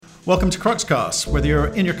Welcome to Cruxcast. Whether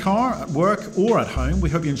you're in your car, at work, or at home,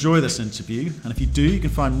 we hope you enjoy this interview. And if you do, you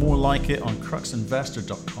can find more like it on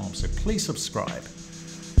cruxinvestor.com. So please subscribe.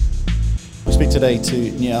 We speak today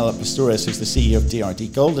to Niall Pastorius, who's the CEO of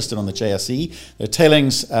DRD Gold, listed on the JSE. They're a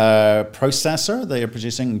tailings processor. They are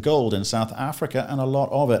producing gold in South Africa, and a lot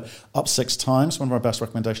of it, up 6 times, one of our best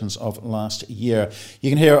recommendations of last year. You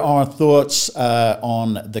can hear our thoughts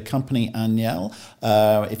on the company and Niall.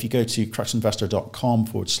 If you go to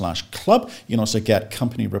cruxinvestor.com/club, you can also get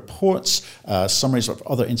company reports, summaries of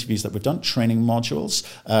other interviews that we've done, training modules,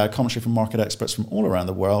 commentary from market experts from all around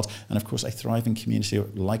the world, and of course a thriving community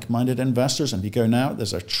of like-minded investors. And if you go now,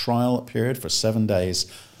 there's a trial period for 7 days.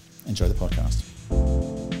 Enjoy the podcast.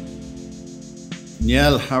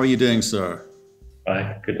 Niall, how are you doing, sir?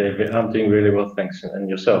 Hi, good day. I'm doing really well, thanks. And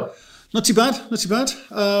yourself? Not too bad, not too bad.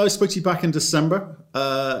 I spoke to you back in December.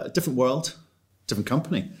 Different world, different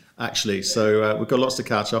company, actually. So we've got lots to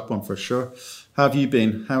catch up on for sure. How have you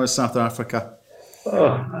been? How is South Africa? Oh,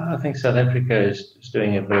 I think South Africa is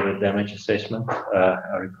doing a bit of a damage assessment.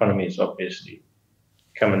 Our economy is obviously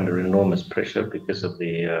come under enormous pressure because of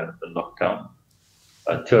the lockdown,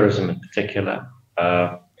 tourism in particular.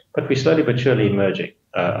 But we're slowly but surely emerging.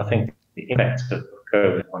 I think the impact of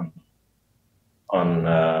COVID on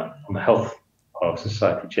the health of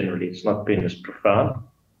society generally has not been as profound.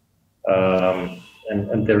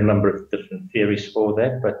 And there are a number of different theories for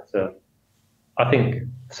that. But I think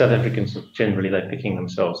South Africans generally, they're picking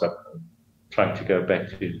themselves up and trying to go back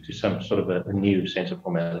to some sort of a new sense of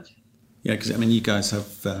normality. Yeah, because I mean, you guys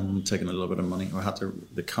have taken a little bit of money, or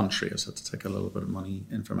the country has had to take a little bit of money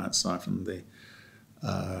in from outside, from the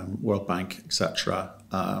World Bank, etc.,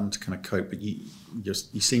 to kind of cope. But you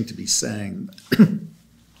seem to be saying,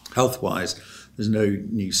 health-wise, there's no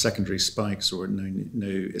new secondary spikes, or no,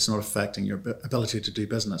 it's not affecting your ability to do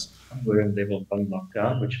business. We're in level 1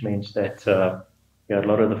 lockdown, which means that a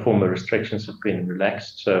lot of the former restrictions have been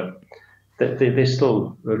relaxed. So there's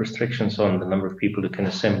still restrictions on the number of people who can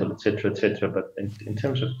assemble, etc., etc. But in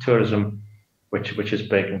terms of tourism, which is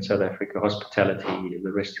big in South Africa, hospitality,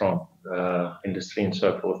 the restaurant industry, and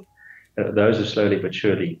so forth, those are slowly but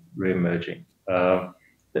surely re-emerging.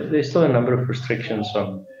 There's still a number of restrictions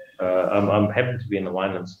on. I'm happy to be in the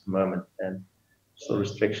winelands at the moment, and still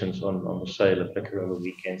restrictions on the sale of liquor over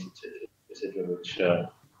weekends, etc.,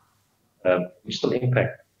 which still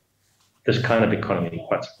impact this kind of economy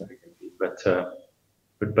quite significantly. But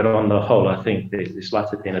on the whole, I think there's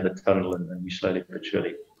light at the end of the tunnel, and we're slowly but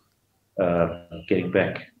surely getting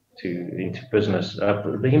back into business.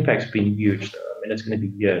 The impact's been huge, though. I mean, it's going to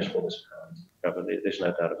be years for this to recover. There's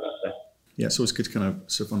no doubt about that. Yeah, so it's good to kind of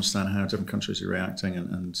sort of understand how different countries are reacting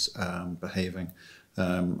and behaving.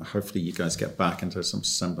 Hopefully you guys get back into some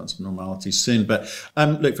semblance of normality soon. But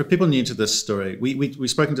look, for people new to this story, we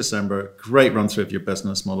spoke in December, great run through of your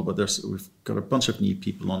business model, but we've got a bunch of new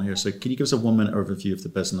people on here. So can you give us a 1-minute overview of the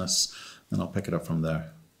business, and I'll pick it up from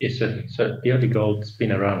there? Yes, so DRD Gold has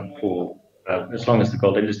been around for as long as the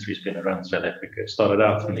gold industry has been around in South Africa. It started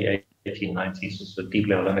out in the 1890s as a deep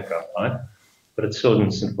level underground mine, but it's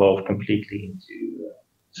since evolved completely into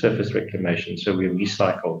surface reclamation. So we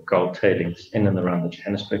recycle gold tailings in and around the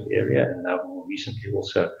Johannesburg area, and now more recently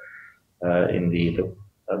also in the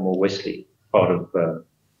more westerly part of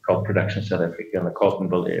gold production in South Africa, in the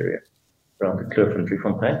Carletonville area, around the Kloof and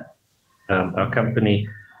Driefontein. Our company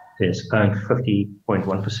is owned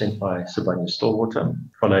 50.1% by Sibanye-Stillwater,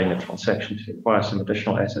 following a transaction to acquire some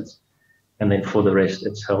additional assets, and then for the rest,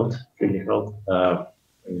 it's freely held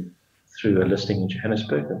through a listing in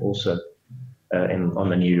Johannesburg, and also on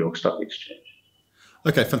the New York Stock Exchange.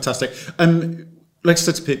 Okay, fantastic. Let's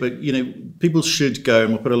say to people, people should go,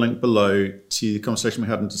 and we'll put a link below to the conversation we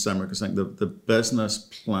had in December, because I think the business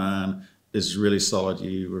plan is really solid.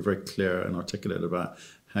 You were very clear and articulate about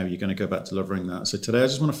how you're going to go about delivering that. So today I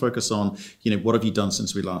just want to focus on, what have you done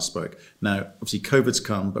since we last spoke? Now, obviously COVID's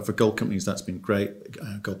come, but for gold companies, that's been great.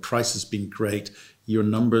 Gold price has been great. Your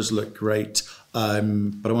numbers look great. But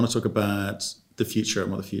I want to talk about the future and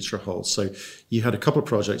what the future holds. So you had a couple of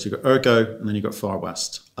projects. You've got Ergo, and then you've got Far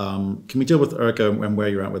West. Can we deal with Ergo and where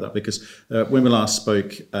you're at with that? Because when we last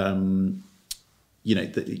spoke,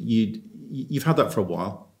 you've had that for a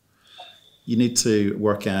while. You need to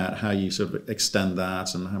work out how you sort of extend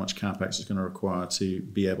that and how much CapEx is going to require to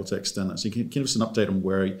be able to extend that. So you can give us an update on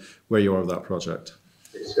where you are with that project.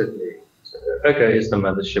 Certainly. So Ergo is the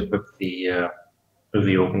mothership of the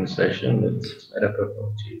organization. It's made up of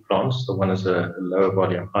 2 plants. The one is a lower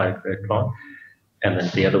volume, higher grade plant, and then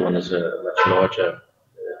the other one is a much larger,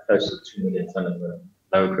 close to 2 million ton of a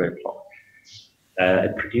lower grade plant.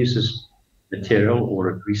 It produces material, or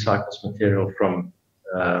it recycles material from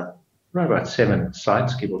around about 7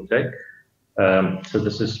 sites, give or take. So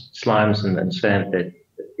this is slimes and sand that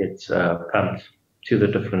gets pumped to the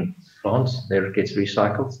different plants. There it gets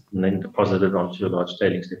recycled and then deposited onto a large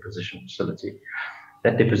tailings deposition facility.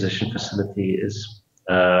 That deposition facility is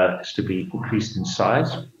to be increased in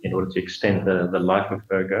size in order to extend the life of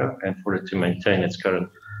Ergo and for it to maintain its current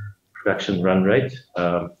production run rate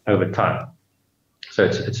over time. So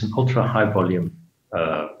it's an ultra high volume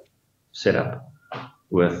setup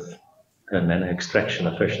with an extraction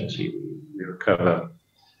efficiency. We recover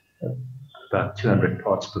about 200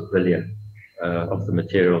 parts per billion of the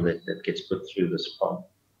material that gets put through this plant.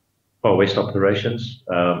 Far West Operations,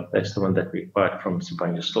 that's the one that we acquired from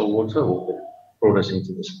Sibanye-Stillwater, or brought us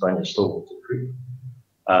into the Sibanye-Stillwater group.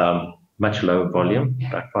 Much lower volume,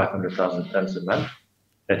 about 500,000 tons a month.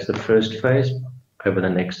 That's the first phase. Over the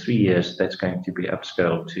next 3 years, that's going to be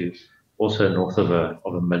upscaled to also north of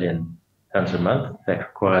a million tons a month. That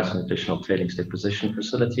requires an additional tailings deposition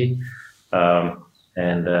facility. And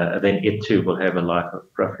then it too will have a life of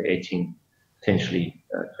roughly 18, potentially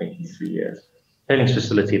 23 years. Tailings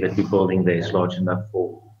facility that we're building there is large enough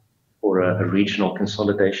for a regional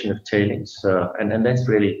consolidation of tailings. And that's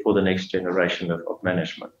really for the next generation of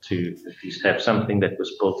management to at least have something that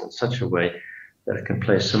was built in such a way that it can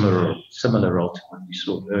play a similar role to what we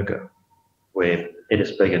saw Ergo, where it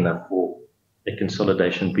is big enough for a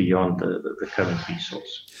consolidation beyond the current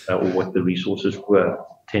resource, or what the resources were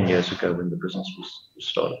 10 years ago when the business was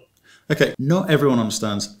started. Okay, not everyone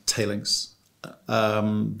understands tailings.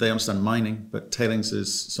 They understand mining, but tailings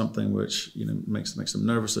is something which makes them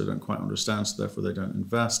nervous. They don't quite understand, so therefore they don't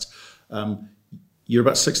invest. You're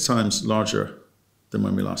about 6 times larger than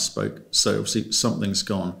when we last spoke, so obviously something's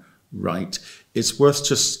gone right. It's worth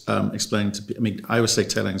just explaining to people. I mean, I always say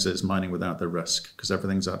tailings is mining without the risk because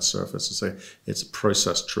everything's at surface. So it's a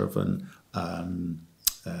process-driven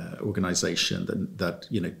organization that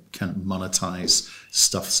can monetize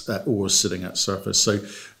stuff or sitting at surface. So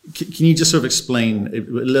can you just sort of explain a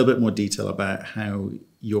little bit more detail about how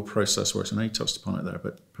your process works? I know you touched upon it there,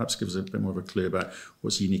 but perhaps give us a bit more of a clue about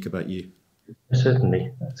what's unique about you.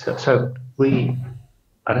 Certainly. So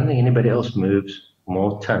I don't think anybody else moves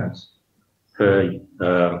more tons per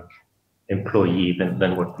employee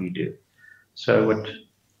than what we do. So what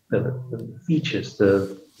the features,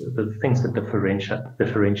 the things that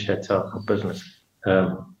differentiates our business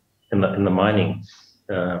in the mining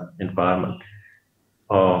environment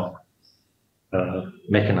are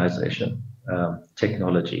mechanization,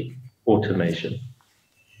 technology, automation.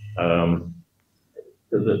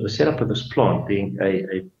 The setup of this plant being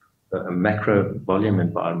a macro volume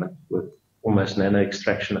environment with almost nano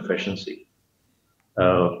extraction efficiency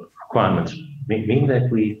requirements mean that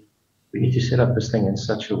we need to set up this thing in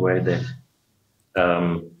such a way that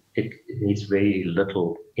it needs very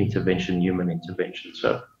little human intervention.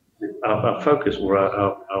 So our focus or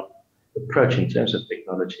our approach in terms of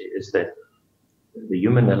technology is that the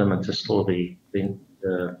human element is still the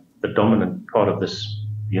dominant part of this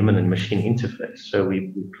human and machine interface. So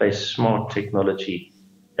we place smart technology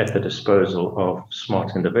at the disposal of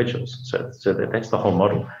smart individuals. So that's the whole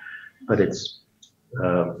model, but it's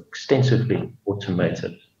extensively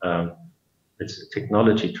automated. It's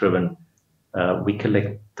technology driven. We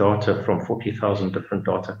collect data from 40,000 different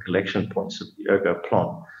data collection points at the Ergo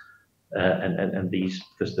plant, and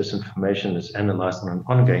this information is analyzed on an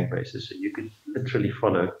ongoing basis. So you could literally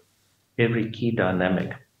follow every key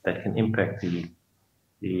dynamic that can impact the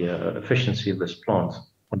efficiency of this plant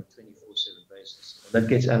on a 24/7 basis. And that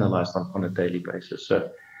gets analyzed on a daily basis.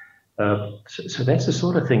 So that's the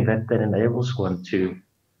sort of thing that enables one to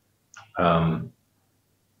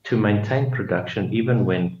maintain production even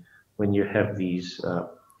when you have these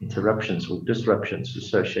interruptions or disruptions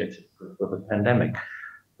associated with the pandemic,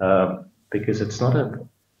 because it's not a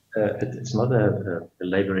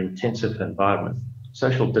labor-intensive environment.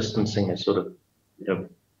 Social distancing is sort of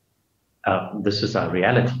this is our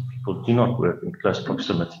reality. People do not work in close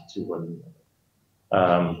proximity to one another.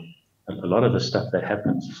 And a lot of the stuff that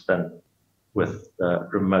happens is done with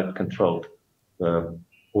remote-controlled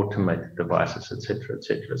automated devices, etc.,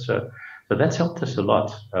 etc. So that's helped us a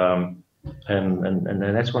lot, and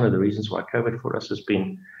that's one of the reasons why COVID for us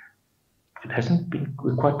hasn't been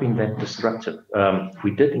quite that disruptive.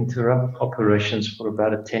 We did interrupt operations for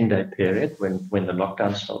about a 10-day period when the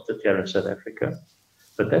lockdown started here in South Africa,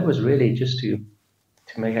 but that was really just to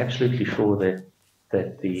make absolutely sure that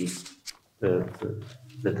the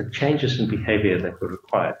changes in behavior that were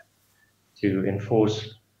required to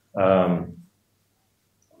enforce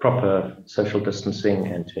proper social distancing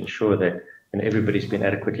and to ensure that everybody's been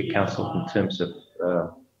adequately counseled in terms of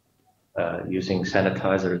using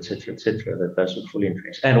sanitizer, etc., that those were fully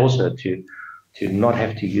entrenched, and also to not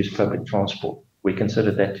have to use public transport. We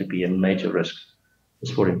consider that to be a major risk,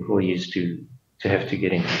 is for employees to have to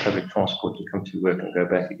get into public transport to come to work and go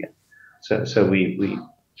back again. So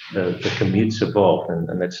the commutes evolved,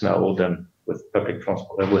 and that's now all done with public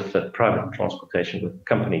transport, with private transportation, with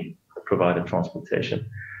company provided transportation.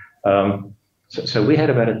 So we had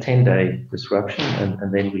about a 10-day disruption,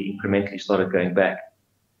 and then we incrementally started going back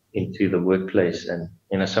into the workplace. And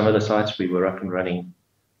some of the sites we were up and running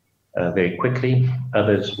very quickly.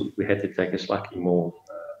 Others we had to take a slightly more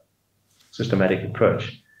systematic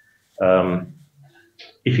approach.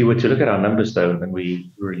 If you were to look at our numbers, though, and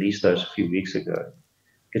we released those a few weeks ago,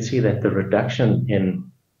 you can see that the reduction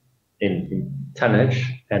in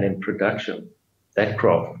tonnage and in production, that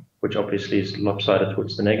graph, which obviously is lopsided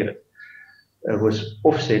towards the negative, was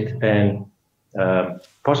offset and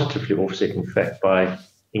positively offset, in fact, by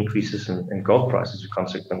increases in gold prices as a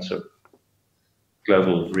consequence of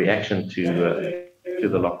global reaction to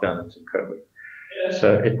the lockdown and to COVID.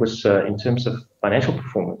 So it was, in terms of financial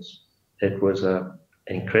performance, it was an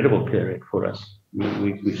incredible period for us.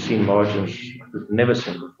 We've seen margins we've never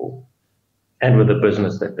seen before, and with a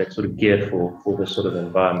business that sort of geared for this sort of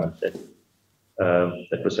environment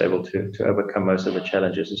that was able to overcome most of the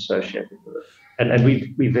challenges associated with it. And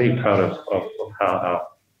we're very proud of how our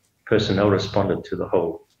personnel responded to the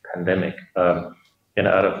whole pandemic.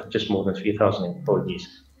 Out of just more than 3,000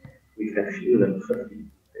 employees, we've had fewer than 50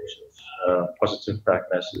 patients, positive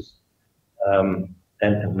diagnosis,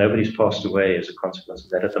 and nobody's passed away as a consequence of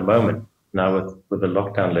that. At the moment, now with the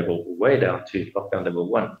lockdown level way down to lockdown level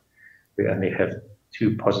 1, we only have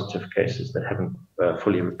 2 positive cases that haven't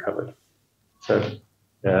fully recovered. So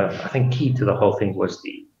I think key to the whole thing was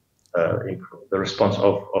the response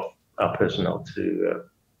of our personnel to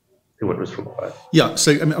what was required. Yeah,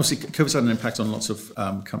 so I mean, obviously, COVID's had an impact on lots of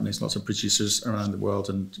companies, lots of producers around the world,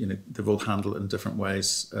 and they've all handled it in different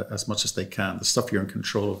ways as much as they can. The stuff you're in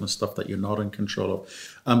control of and the stuff that you're not in control of.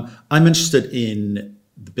 I'm interested in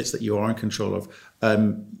the bits that you are in control of.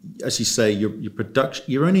 As you say, your production,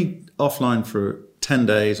 you're only offline for 10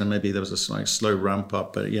 days, and maybe there was a slow ramp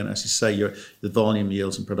up, but as you say, the volume,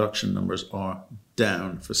 yields, and production numbers are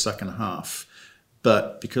down for second half.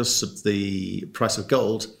 But because of the price of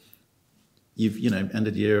gold, you've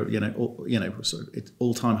ended year sort of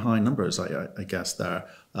all-time high numbers, I guess, there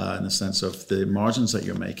in the sense of the margins that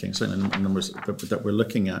you're making, certainly the numbers that we're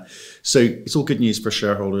looking at. So it's all good news for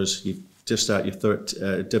shareholders. You've dished out your third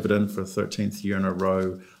dividend for the 13th year in a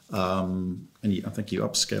row, and I think you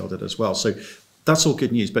upscaled it as well. So that's all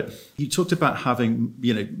good news. But you talked about having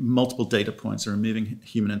multiple data points and removing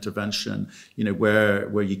human intervention,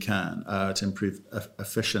 where you can to improve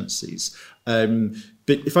efficiencies.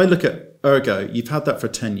 But if I look at Ergo, you've had that for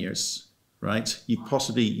 10 years, right? You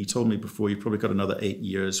told me before, you've probably got another 8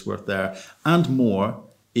 years worth there, and more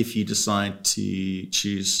if you decide to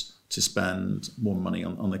choose to spend more money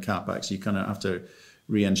on the CapEx. You kind of have to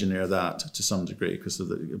re-engineer that to some degree because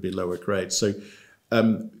it'll be lower grade. So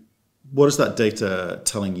what is that data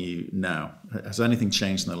telling you now? Has anything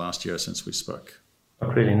changed in the last year since we spoke?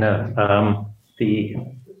 Not really, no.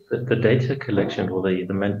 The data collection, or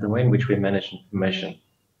the way in which we manage information,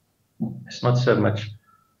 it's not so much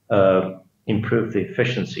improve the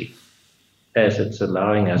efficiency as it's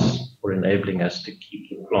allowing us or enabling us to keep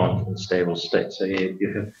the plant in a stable state. So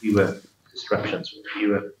you have fewer disruptions,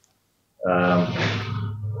 fewer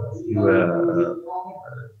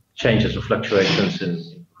changes or fluctuations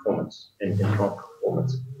in performance, in plant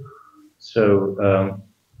performance. So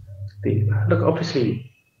look,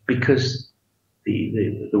 obviously, because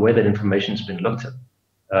the way that information has been looked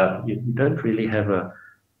at, you don't really have a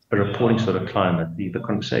reporting sort of climate. The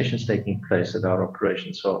conversations taking place at our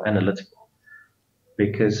operations are analytical,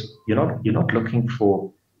 because you're not looking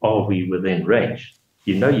for, are we within range?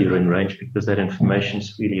 You're in range because that information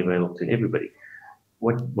is freely available to everybody.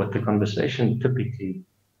 What the conversation typically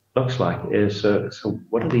looks like is, so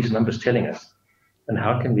what are these numbers telling us? And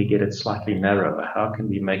how can we get it slightly narrower? How can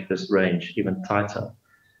we make this range even tighter?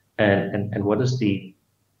 And what is the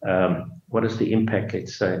impact,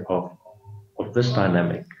 let's say, of this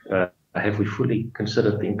dynamic? Have we fully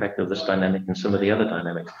considered the impact of this dynamic and some of the other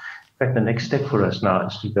dynamics? In fact, the next step for us now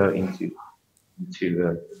is to go into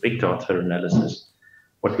big data analysis.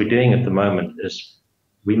 What we're doing at the moment is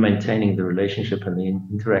we're maintaining the relationship and the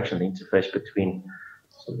interaction, the interface between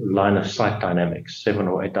line of sight dynamics, 7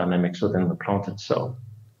 or 8 dynamics within the plant itself.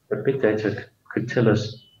 But big data could tell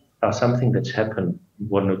us how something that's happened in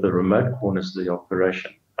one of the remote corners of the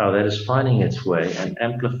operation, how that is finding its way and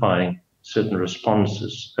amplifying certain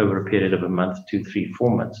responses over a period of a month, 2, 3,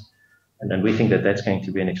 4 months, And then we think that that's going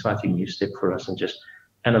to be an exciting new step for us, and just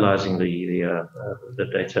analyzing the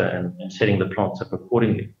data and setting the plants up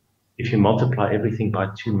accordingly. If you multiply everything by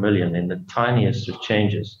 2 million, then the tiniest of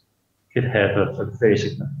changes could have a very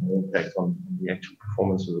significant impact on the actual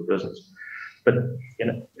performance of the business. But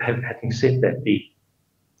having said that,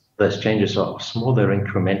 those changes are small, they're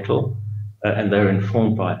incremental, and they're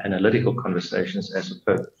informed by analytical conversations as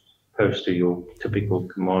opposed to your typical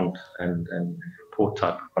command and report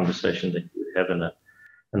type of conversation that you would have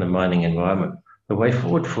in a mining environment. The way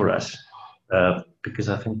forward for us, because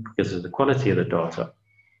I think because of the quality of the data,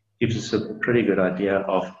 gives us a pretty good idea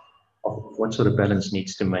of what sort of balance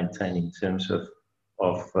needs to maintain in terms of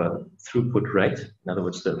throughput rate. In other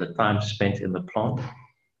words, the time spent in the plant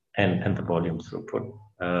and the volume throughput.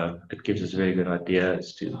 It gives us a very good idea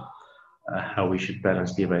as to how we should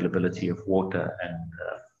balance the availability of water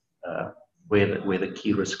and where the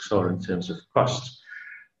key risks are in terms of costs.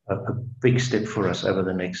 A big step for us over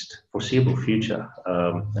the next foreseeable future,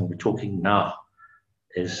 and we're talking now,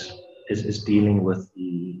 is dealing with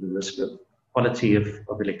the risk of quality of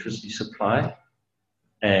electricity supply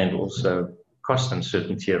and also cost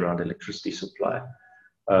uncertainty around electricity supply.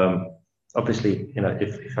 Obviously,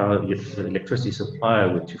 if the electricity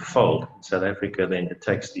supplier were to fold in South Africa, then it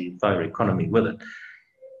takes the entire economy with it.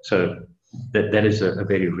 So that is a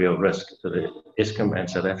very real risk to the Eskom and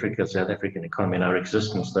South African economy and our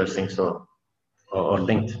existence. Those things are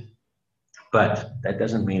linked. But that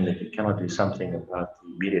doesn't mean that you cannot do something about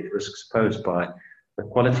the immediate risks posed by the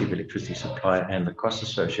quality of electricity supply and the costs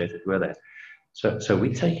associated with that. So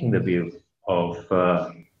we're taking the view of,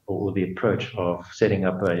 or the approach of setting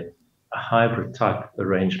up a hybrid type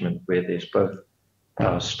arrangement where there's both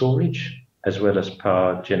power storage as well as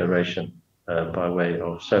power generation by way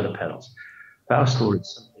of solar panels. Power storage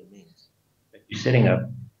simply means that you're setting up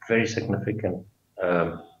very significant,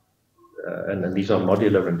 and these are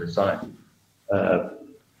modular in design,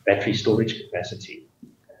 battery storage capacity.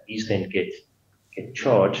 These then get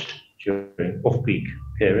charged during off-peak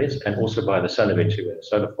periods and also by the sun eventually when the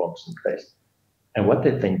solar farms in place. And what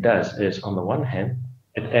that then does is, on the one hand,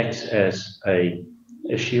 it acts as a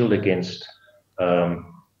shield against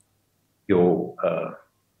your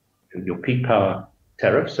peak power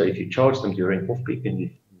tariff. So if you charge them during off-peak and you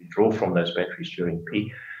draw from those batteries during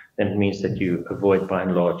peak, then it means that you avoid, by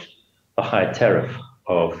and large, a high tariff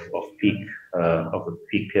of the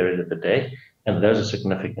peak period of the day, and those are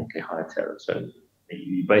significantly higher tariffs. So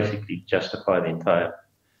you basically justify the entire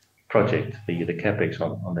project, the capex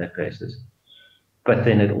on that basis. But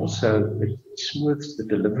then it smooths the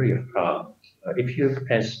delivery of power. If you're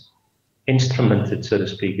as instrumented, so to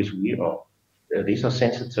speak, as we are, these are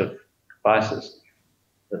sensitive devices.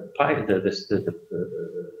 The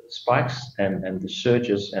spikes and the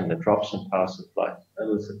surges and the drops in power supply, that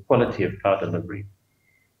was the quality of power delivery.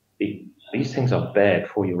 These things are bad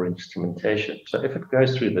for your instrumentation. So if it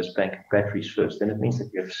goes through this bank of batteries first, then it means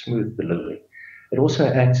that you have smooth delivery. It also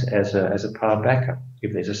acts as a power backup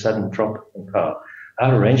if there's a sudden drop in power.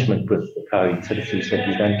 Our arrangement with the power utilities is that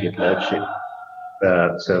we don't get load shedding.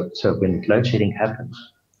 So when load shedding happens,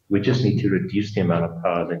 we just need to reduce the amount of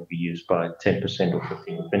power that we use by 10% or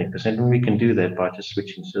 15 or 20%, and we can do that by just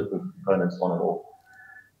switching certain components on and off.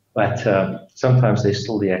 But sometimes there's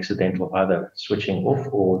still the accidental either switching off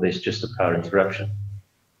or there's just a power interruption.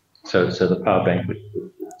 So the power bank would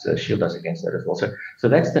shield us against that as well. So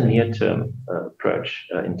that's the near-term approach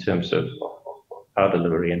in terms of power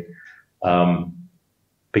delivery. And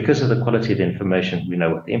because of the quality of the information, we know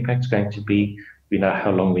what the impact's going to be. We know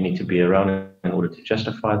how long we need to be around in order to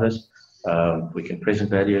justify this. We can present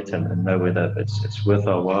value it and know whether it's worth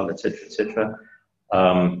our while, et cetera, et cetera.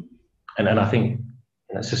 And I think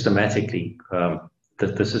systematically,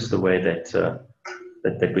 that this is the way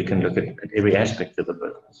that we can look at every aspect of the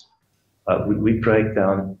business. We break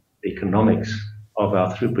down the economics of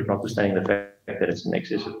our throughput, notwithstanding the fact that it's in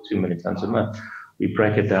excess of 2 million tons a month. We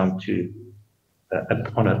break it down to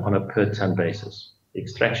on a per ton basis. The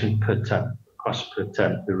extraction per ton, cost per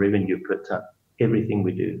ton, the revenue per ton, everything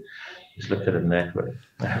we do is looked at in that way.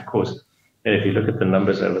 And of course, if you look at the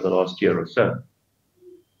numbers over the last year or so,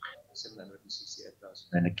 768,000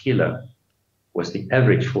 and a kilo was the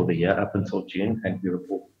average for the year up until June, and we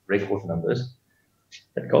report record numbers.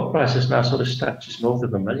 That gold price is now sort of stuck just north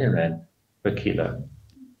of R1 million per kilo,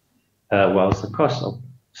 whilst the costs are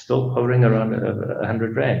still hovering around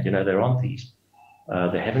R100. There aren't these.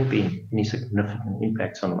 There haven't been any significant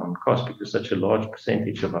impacts on cost because such a large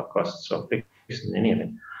percentage of our costs are fixed in any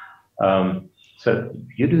event. So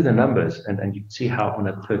you do the numbers and you can see how on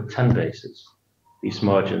a per ton basis, these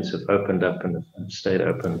margins have opened up and stayed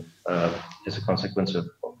open as a consequence of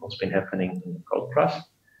what's been happening in the gold price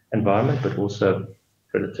environment, but also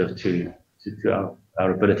relative to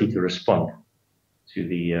our ability to respond to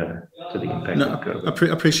the impact of COVID.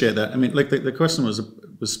 I appreciate that. I mean, like the question was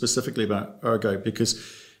specifically about Ergo, because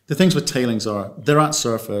the things with tailings are they're at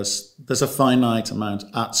surface. There's a finite amount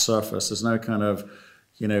at surface. There's no kind of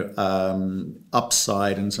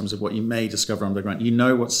upside in terms of what you may discover underground. You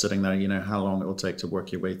know what's sitting there. You know how long it will take to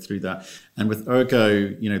work your way through that. And with Ergo,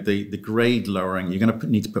 the grade lowering, you're going to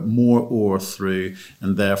need to put more ore through,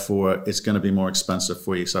 and therefore it's going to be more expensive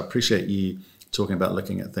for you. So I appreciate you talking about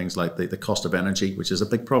looking at things like the cost of energy, which is a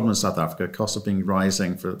big problem in South Africa. Cost of being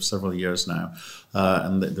rising for several years now,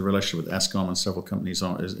 and the relationship with Eskom and several companies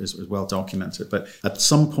is well documented. But at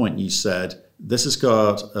some point you said this has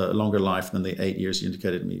got a longer life than the 8 years you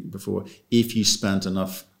indicated to me before, if you spent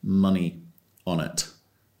enough money on it,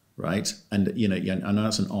 right? And I know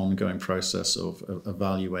it's an ongoing process of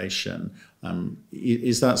evaluation.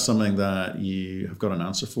 Is that something that you have got an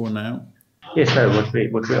answer for now? Yes, no, what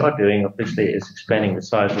we are doing obviously is expanding the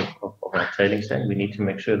size of our tailings dam. We need to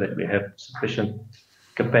make sure that we have sufficient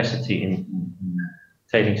capacity in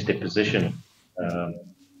tailings deposition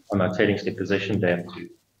on our tailings deposition dam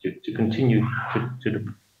to continue to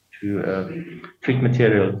treat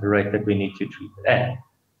material at the rate that we need to treat it at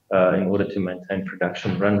in order to maintain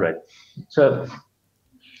production run rate. So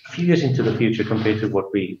a few years into the future compared to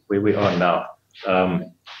where we are now.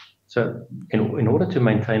 So in order to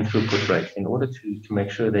maintain throughput rate, in order to make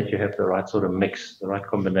sure that you have the right sort of mix, the right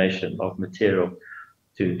combination of material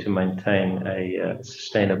to maintain a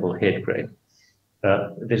sustainable head grade,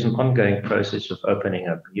 there's an ongoing process of opening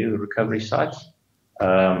up new recovery sites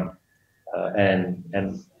and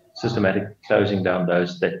systematic closing down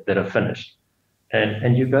those that are finished.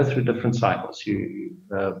 And you go through different cycles.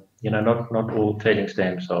 Not all tailings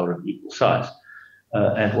dams are of equal size.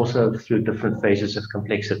 And also through different phases of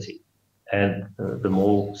complexity. And the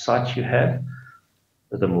more sites you have,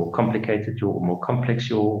 the more complicated or more complex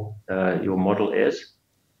your model is,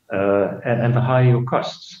 and the higher your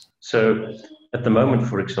costs. So at the moment,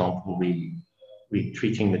 for example, we're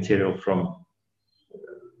treating material from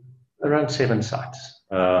around 7 sites.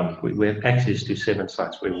 We have access to 7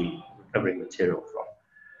 sites where we're recovering material from.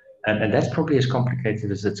 And that's probably as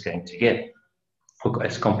complicated as it's going to get.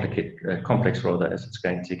 As complex rather as it's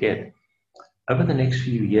going to get. Over the next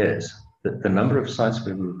few years, the number of sites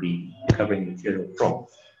where we'll be recovering material from,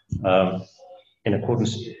 in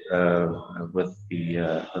accordance with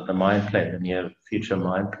the mine plan, the near future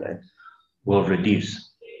mine plan, will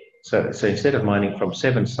reduce. So instead of mining from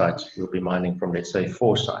 7 sites, we'll be mining from, let's say,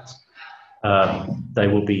 4 sites. They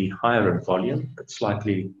will be higher in volume, but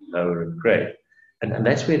slightly lower in grade. And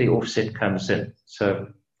that's where the offset comes in. So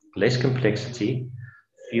less complexity,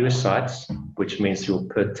 fewer sites, which means your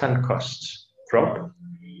per ton costs drop.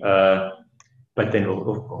 But then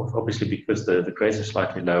obviously because the grades are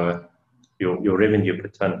slightly lower, your revenue per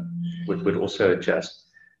ton would also adjust.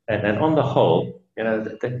 And on the whole,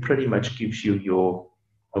 that pretty much gives you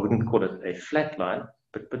I wouldn't call it a flat line,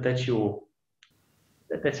 but that's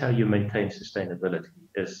how you maintain sustainability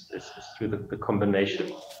is through the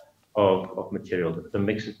combination of material, the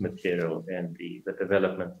mix of material and the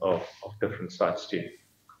development of different sites to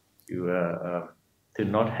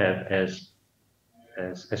not have as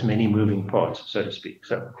many moving parts, so to speak.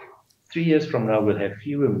 So 3 years from now, we'll have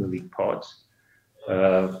fewer moving parts,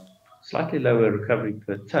 slightly lower recovery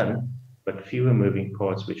per ton, but fewer moving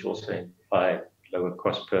parts, which also imply lower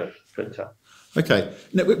cost per ton. Okay,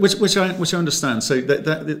 no, which I understand. So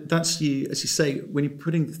that's you, as you say, when you're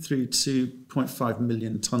putting through 2.5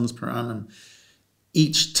 million tons per annum,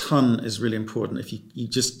 each ton is really important. If you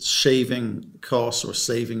just shaving costs or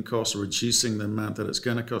saving costs or reducing the amount that it's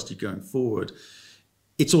going to cost you going forward,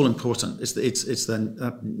 it's all important. It's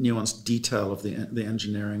the nuanced detail of the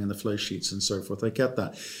engineering and the flow sheets and so forth. I get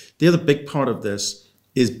that. The other big part of this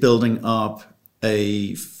is building up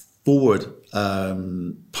a forward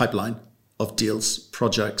pipeline of deals,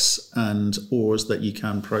 projects, and ores that you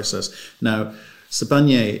can process. Now,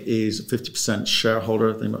 Sibanye is a 50%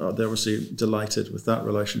 shareholder. They're obviously delighted with that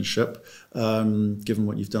relationship, given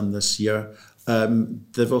what you've done this year.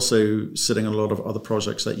 They've also sitting on a lot of other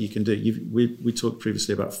projects that you can do. We talked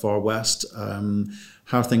previously about Far West.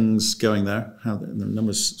 How are things going there? How the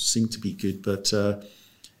numbers seem to be good, but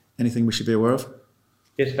anything we should be aware of?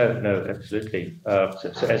 Yes, no, absolutely.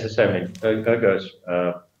 So as I say, Ergo's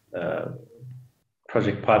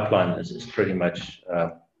project pipeline is pretty much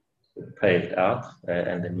paved out,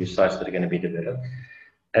 and the new sites that are going to be developed.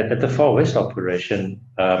 At the Far West operation,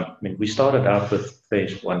 we started out with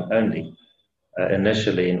phase 1 only,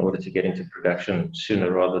 initially in order to get into production sooner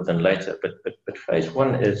rather than later. But phase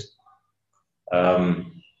one is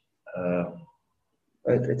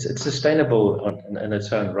it's sustainable in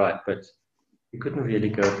its own right, but you couldn't really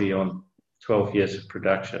go beyond 12 years of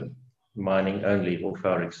production mining only off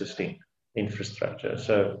our existing infrastructure.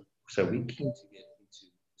 So we're keen to get into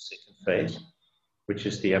the second phase, which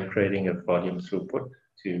is the upgrading of volume throughput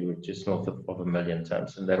to just north of 1 million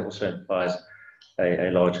tons, and that also implies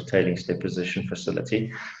a larger tailings deposition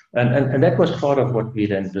facility, and that was part of what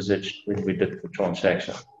we'd envisaged when we did the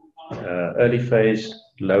transaction. Early phase,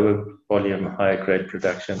 lower volume, higher grade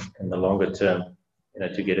production. In the longer term,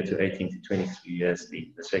 to get it to 18 to 23 years,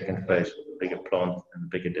 the second phase with a bigger plant and a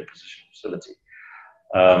bigger deposition facility.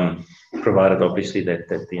 Provided obviously that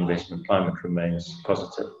the investment climate remains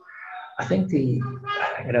positive. I think the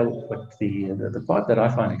part that I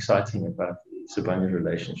find exciting about the Sibanye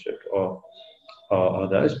relationship are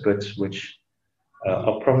those bits which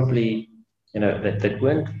are probably that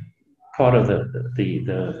weren't part of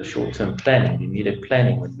the short-term planning, the immediate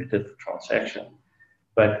planning when we did the transaction,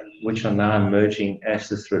 but which are now emerging as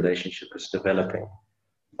this relationship is developing.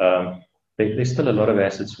 There's still a lot of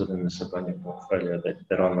assets within the Sibanye portfolio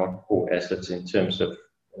that are not core assets in terms of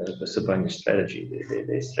the Sibanye strategy.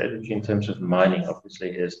 Their strategy in terms of mining obviously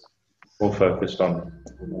is more focused on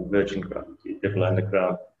virgin ground, double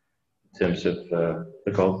underground, in terms of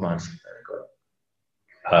the gold mines that they've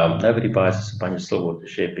got. Nobody buys a Sibanye-Stillwater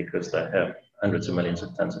share because they have hundreds of millions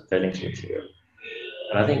of tons of tailings material.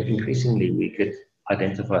 And I think increasingly we could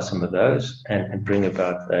identify some of those and bring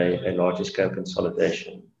about a larger scale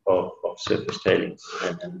consolidation of surface tailings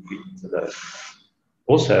and feed into those.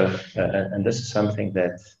 Also, and this is something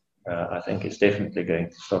that I think is definitely going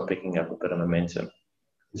to start picking up a bit of momentum,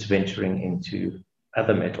 is venturing into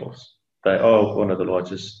other metals. They are one of the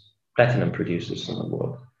largest platinum producers in the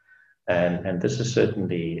world. And this is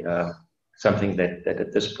certainly something that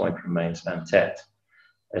at this point remains untapped,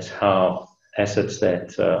 as how assets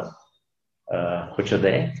that which are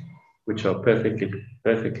there, which are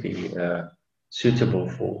perfectly suitable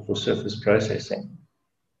for surface processing,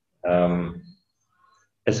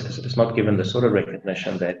 is not given the sort of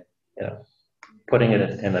recognition that putting it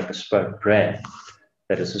in a bespoke brand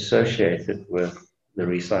that is associated with the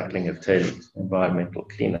recycling of tailings, environmental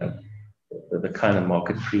cleanup, the kind of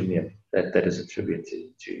market premium that is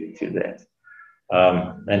attributed to that.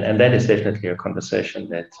 And that is definitely a conversation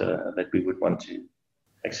that we would want to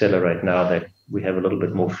accelerate now that we have a little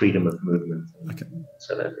bit more freedom of movement. Okay.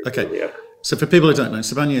 So for people who don't know,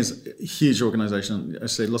 Sibanye is a huge organisation. I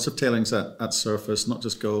say lots of tailings at surface, not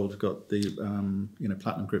just gold. We've got the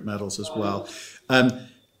platinum group metals as well.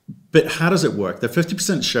 But how does it work? They're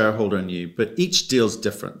 50% shareholder in you, but each deal's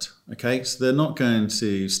different. Okay, so they're not going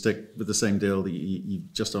to stick with the same deal that you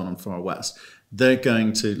just own on Far West. They're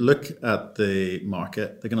going to look at the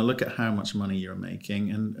market. They're going to look at how much money you're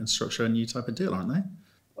making and structure a new type of deal, aren't they?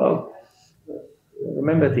 Well,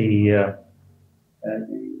 remember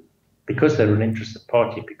because they're an interested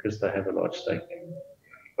party, because they have a large stake in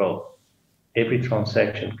gold, every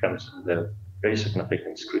transaction comes with a very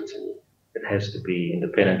significant scrutiny. It has to be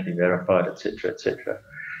independently verified, etc., etc.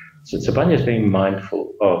 So Sibanye is being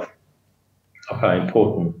mindful of how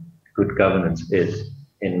important good governance is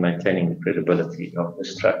in maintaining the credibility of the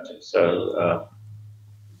structure. So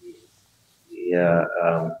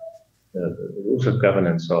the rules of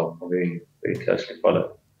governance are very, very closely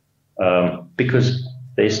followed because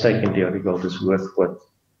their stake in DRDGOLD is worth what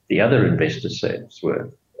the other investors say it's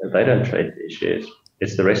worth. They don't trade their shares.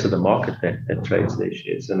 It's the rest of the market that trades their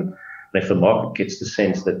shares. And if the market gets the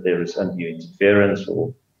sense that there is undue interference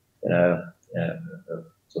or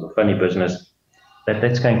sort of funny business,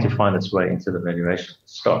 that's going to find its way into the valuation of the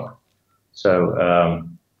stock. So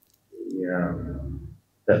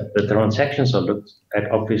the transactions are looked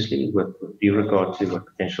at obviously with due regard to what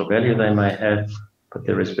potential value they may have, but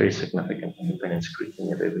there is very significant independent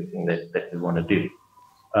scrutiny of everything that we want to do.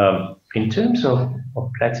 In terms of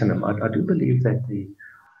platinum, I do believe that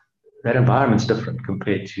that environment's different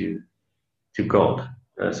compared to gold.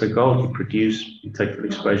 So gold, you produce, you take full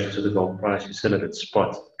exposure to the gold price, you sell it at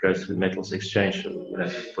spot, it goes through metals exchange,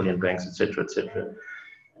 bullion banks, etc., etc.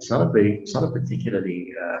 It's not a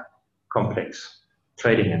particularly complex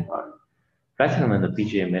trading environment. Platinum and the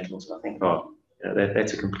PGM metals, I think,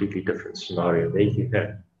 that's a completely different scenario. There you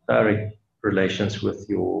have direct relations with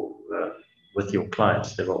your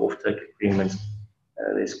clients. There are offtake agreements.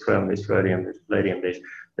 There's chrome, there's rhodium, there's palladium.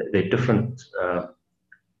 They're different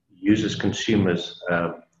users, consumers,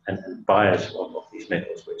 and buyers of these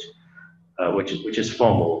metals, which is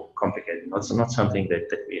far more complicated. It's not something that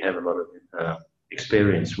we have a lot of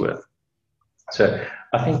experience with. So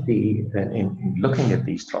I think in looking at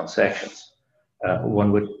these transactions,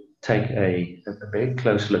 one would take a very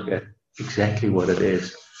close look at exactly what it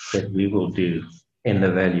is that we will do in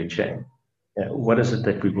the value chain. What is it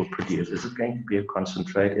that we will produce? Is it going to be a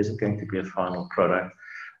concentrate? Is it going to be a final product?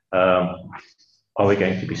 Are we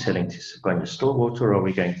going to be selling to Sibanye-Stillwater, or are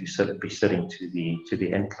we going to be selling to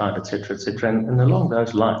the end client, et cetera, et cetera? And along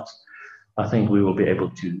those lines, I think we will be able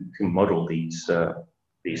to model these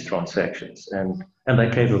transactions, and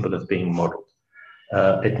they're capable of being modeled.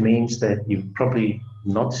 It means that you probably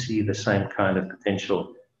not see the same kind of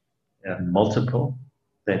potential multiple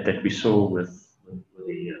that we saw with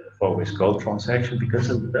the Far West Gold transaction, because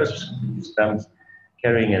those funds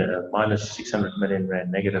carrying a minus 600 million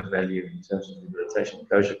rand negative value in terms of rehabilitation,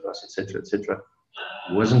 closure costs, et cetera,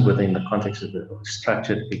 wasn't within the context of the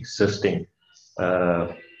structured existing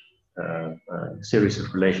series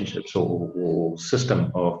of relationships or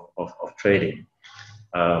system of trading.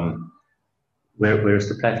 Whereas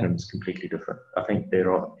the platinum is completely different. I think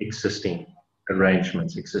there are existing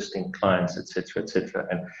arrangements, existing clients, et cetera,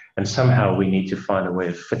 and somehow we need to find a way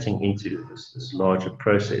of fitting into this larger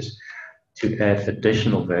process to add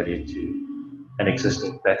additional value to an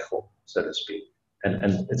existing platform, so to speak.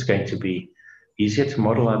 And it's going to be easier to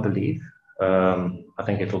model, I believe. I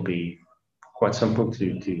think it'll be quite simple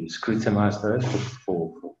to scrutinize those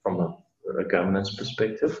from a governance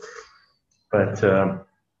perspective, but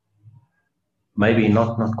maybe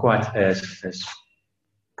not quite as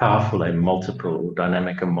powerful a multiple or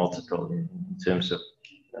dynamic a multiple in terms of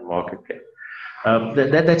the market cap.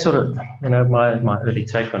 That's sort of my early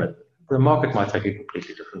take on it. The market might take a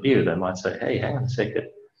completely different view. They might say, hey, hang on a second,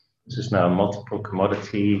 this is now a multiple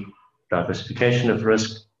commodity, diversification of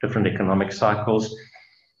risk, different economic cycles.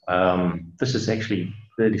 This is actually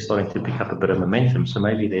really starting to pick up a bit of momentum. So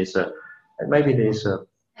maybe there's a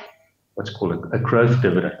what's called a growth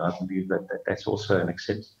dividend. I believe that's also an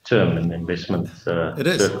accepted term in investment it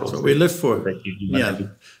is. It's what we live for. Yeah,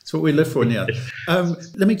 it's what we live for. Yeah.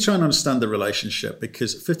 Let me try and understand the relationship,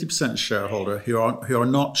 because 50% shareholder who are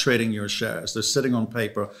not trading your shares, they're sitting on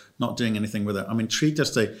paper, not doing anything with it. I'm intrigued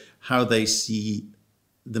as to how they see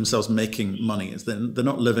themselves making money. Is they're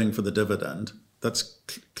not living for the dividend. That's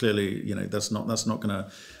clearly, that's not going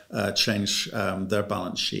to change their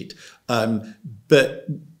balance sheet. But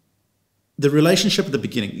the relationship at the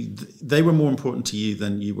beginning, they were more important to you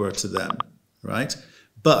than you were to them, right?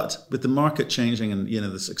 But with the market changing and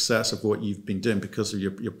the success of what you've been doing because of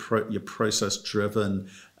your process-driven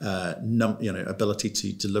ability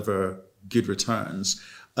to deliver good returns,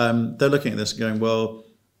 they're looking at this and going, well,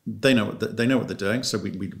 they know what they're doing, so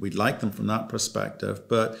we like them from that perspective.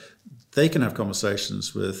 But they can have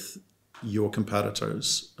conversations with your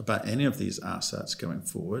competitors about any of these assets going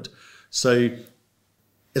forward. So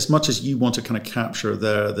as much as you want to kind of capture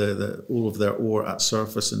all of their ore at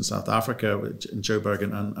surface in South Africa, in Joburg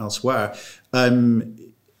and elsewhere,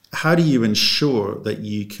 how do you ensure that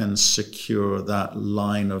you can secure that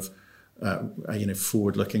line of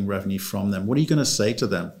forward-looking revenue from them? What are you going to say to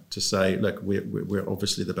them to say, look, we're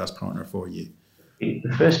obviously the best partner for you?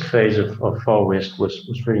 The first phase of Far West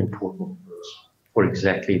was very important for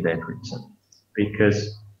exactly that reason,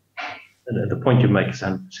 because the point you make is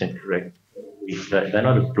 100% correct. They're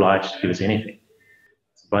not obliged to give us anything.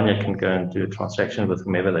 Sibanye can go and do a transaction with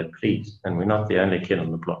whomever they please, and we're not the only kid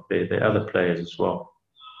on the block. There are other players as well.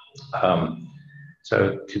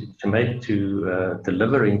 So to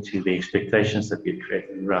deliver into the expectations that we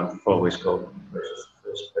created around Far West Gold, the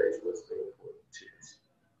first phase was very important to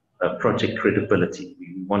us. Project credibility.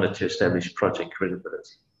 We wanted to establish project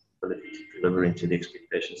credibility, ability to deliver into the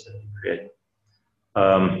expectations that we created.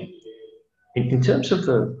 In terms of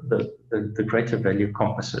the greater value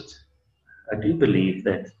composite, I do believe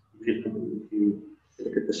that if you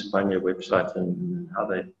look at the Sibanye website and how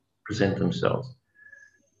they present themselves,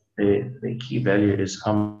 the key value is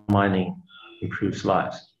how mining improves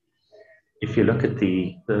lives. If you look at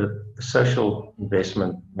the social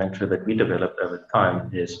investment mantra that we developed over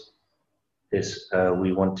time is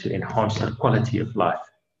we want to enhance the quality of life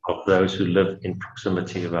of those who live in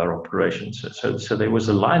proximity of our operations. So there was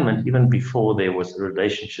alignment even before there was a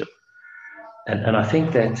relationship. And I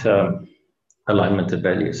think that alignment of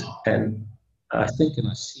values. And I think and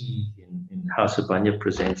I see in how Sibanye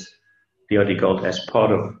presents DRDGOLD as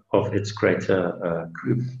part of its greater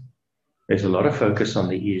group, there's a lot of focus on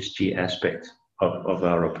the ESG aspect of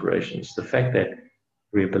our operations. The fact that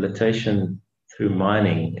rehabilitation through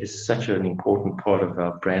mining is such an important part of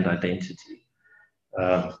our brand identity.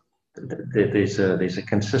 There's a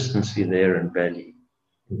consistency there in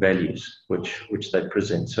values which they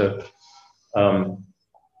present. So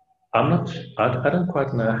I'm not. I don't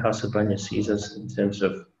quite know how Sibanye sees us in terms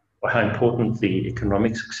of how important the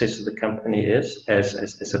economic success of the company is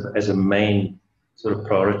as a main sort of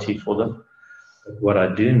priority for them. But what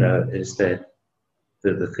I do know is that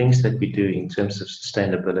the things that we do in terms of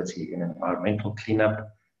sustainability and environmental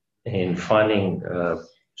cleanup, in finding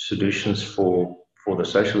solutions for the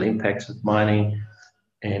social impacts of mining,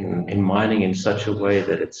 and in mining in such a way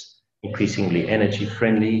that it's increasingly energy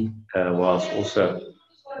friendly, whilst also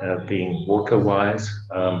being water wise,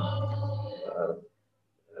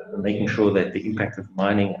 making sure that the impact of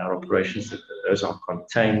mining, our operations, that those are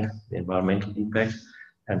contained, the environmental impacts,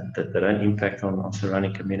 and that they don't impact on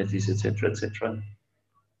surrounding communities, etc., etc.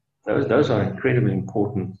 Those are incredibly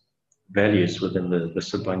important values within the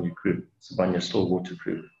Sibanye group, Sibanye-Stillwater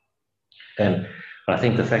group. And I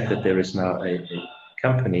think the fact that there is now a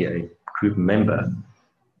company, a group member,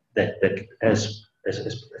 that as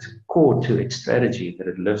core to its strategy, that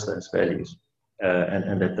it lives those values,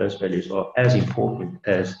 and that those values are as important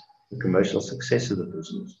as the commercial success of the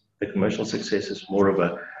business. The commercial success is more of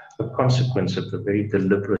a consequence of the very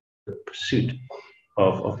deliberate pursuit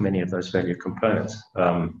of many of those value components.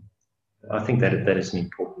 I think that is an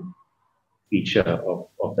important feature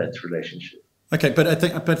of that relationship. Okay, but I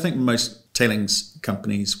think most tailings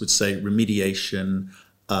companies would say remediation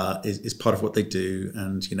is part of what they do,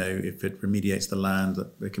 and if it remediates the land,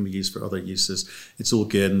 that it can be used for other uses. It's all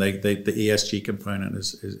good, and the ESG component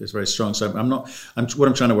is very strong. So what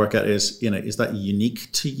I'm trying to work out is is that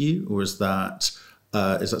unique to you, or is that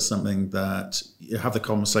something that have the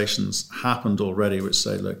conversations happened already, which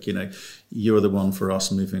say, look, you're the one for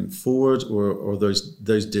us moving forward, or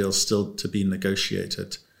those deals still to be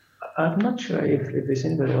negotiated? I'm not sure if there's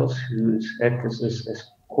anybody else who's had this as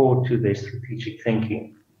core to their strategic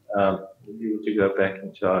thinking. If you were to go back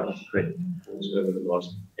into our integrated over the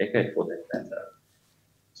last decade, for that matter,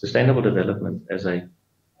 sustainable development as a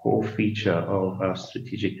core feature of our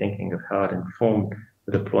strategic thinking of how it informed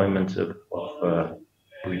the deployment of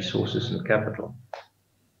resources and capital.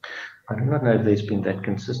 I do not know if there's been that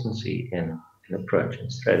consistency in approach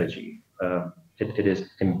and strategy. It is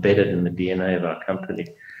embedded in the DNA of our company.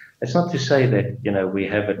 It's not to say that we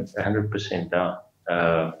have it 100% down,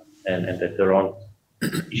 and that there aren't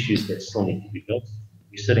issues that still need to be built.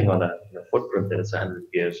 We're sitting on a footprint that is 100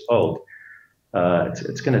 years old.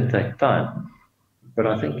 It's going to take time, but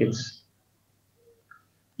I think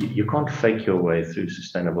you can't fake your way through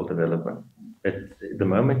sustainable development. The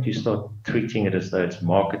moment you start treating it as though it's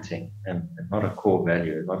marketing and not a core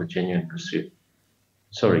value, not a genuine pursuit,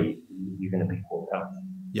 sorry, you're going to be caught out.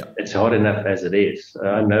 Yeah, it's hard enough as it is.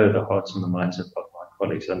 I know the hearts and the minds of my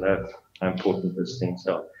colleagues. I know how important these things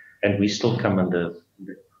are, and we still come under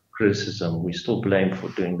criticism. We still blame for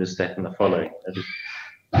doing this, that, and the following.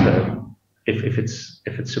 So if it's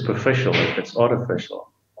superficial, if it's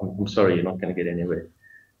artificial, I'm sorry, you're not going to get anywhere.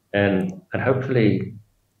 And hopefully,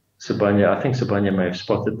 I think Sibanye may have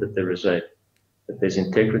spotted that there's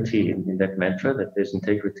integrity in that mantra, that there's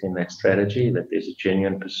integrity in that strategy, that there's a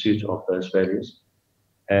genuine pursuit of those values.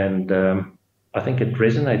 And I think it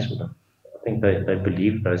resonates with them. I think they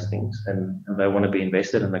believe those things, and they want to be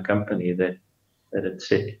invested in a company that it's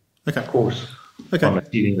set course on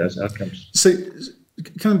achieving those outcomes. So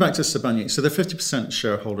coming back to Sibanye, so they're 50%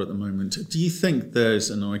 shareholder at the moment. Do you think there's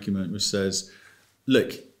an argument which says,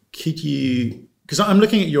 look, could you, because I'm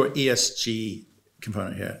looking at your ESG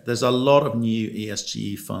component here. There's a lot of new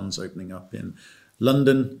ESG funds opening up in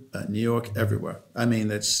London, New York, everywhere. I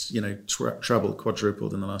mean, it's trebled,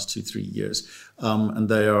 quadrupled in the last 2-3 years, and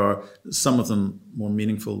they are, some of them more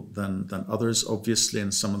meaningful than others, obviously,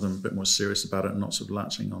 and some of them a bit more serious about it and not sort of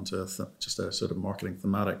latching onto just a sort of marketing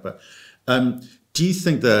thematic. But do you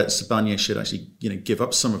think that Sibanye should actually give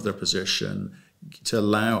up some of their position to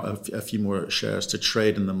allow a few more shares to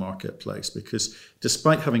trade in the marketplace? Because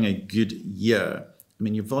despite having a good year, I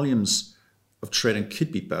mean, your volumes of trading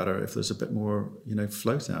could be better if there's a bit more,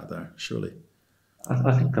 float out there, surely.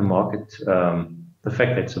 I think the market, the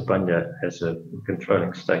fact that Sibanye has a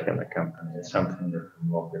controlling stake in the company is something that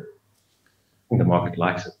the market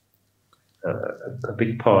likes it. A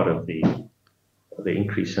big part of the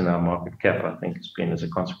increase in our market cap, I think, has been as a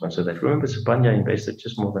consequence of that. Remember, Sibanye invested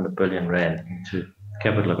just more than R1 billion into the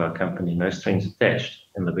capital of our company, no strings attached,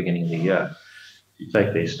 in the beginning of the year. To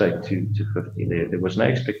take their stake to 50. There was no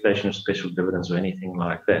expectation of special dividends or anything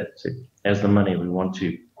like that. So as the money, we want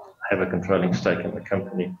to have a controlling stake in the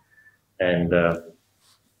company, and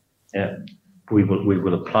we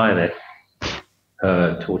will apply that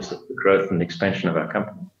towards the growth and the expansion of our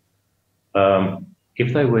company.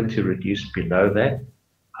 If they were to reduce below that,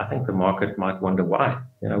 I think the market might wonder why.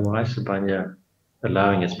 Why is Sibanye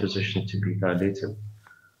allowing its position to be diluted.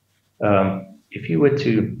 If you were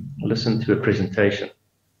to listen to a presentation,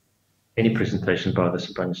 any presentation by the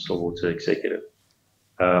Sibanye-Stillwater executive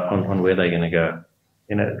on where they're going to go,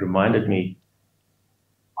 it reminded me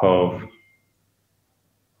of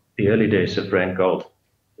the early days of Rand Gold.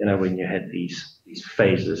 When you had these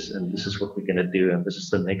phases, and this is what we're going to do, and this is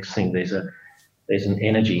the next thing. There's an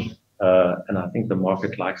energy, and I think the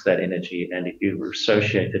market likes that energy. And if you're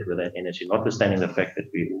associated with that energy, notwithstanding the fact that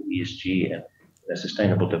we're ESG and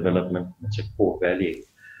sustainable development, it's a core value.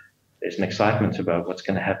 There's an excitement about what's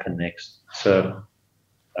going to happen next. So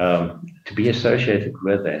to be associated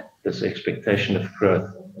with that, this expectation of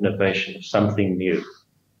growth, innovation, of something new,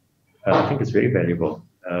 I think it's very valuable.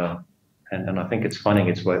 And I think it's finding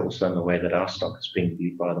its way also in the way that our stock is being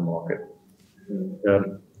viewed by the market.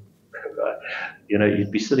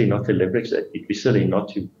 You'd be silly not to leverage that. You'd be silly not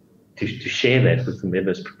to share that with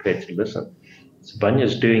whomever's prepared to listen. Sibanye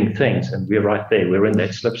is doing things, and we're right there. We're in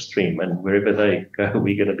that slipstream, and wherever they go,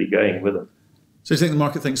 we're going to be going with them. So you think the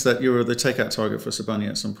market thinks that you're the takeout target for Sibanye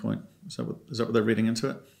at some point? Is that what they're reading into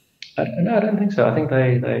it? No, I don't think so. I think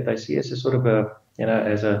they see us as sort of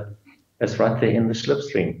as right there in the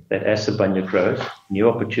slipstream, that as Sibanye grows, new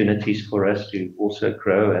opportunities for us to also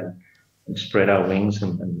grow and spread our wings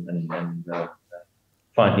and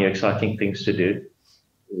find new exciting things to do.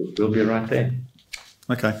 We'll be right there.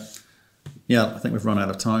 Okay. Yeah, I think we've run out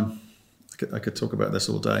of time. I could talk about this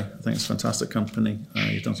all day. I think it's a fantastic company.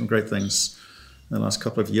 You've done some great things in the last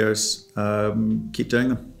couple of years. Keep doing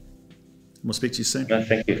them. We'll speak to you soon. No,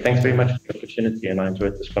 thank you. Thanks very much for the opportunity, and I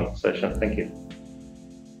enjoyed this conversation. Thank you.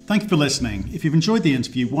 Thank you for listening. If you've enjoyed the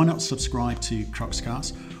interview, why not subscribe to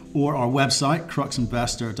Cruxcast or our website,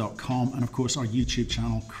 cruxinvestor.com, and of course our YouTube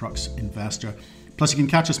channel, Crux Investor. Plus you can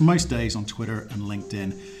catch us most days on Twitter and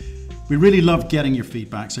LinkedIn. We really love getting your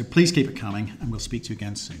feedback, so please keep it coming, and we'll speak to you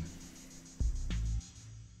again soon.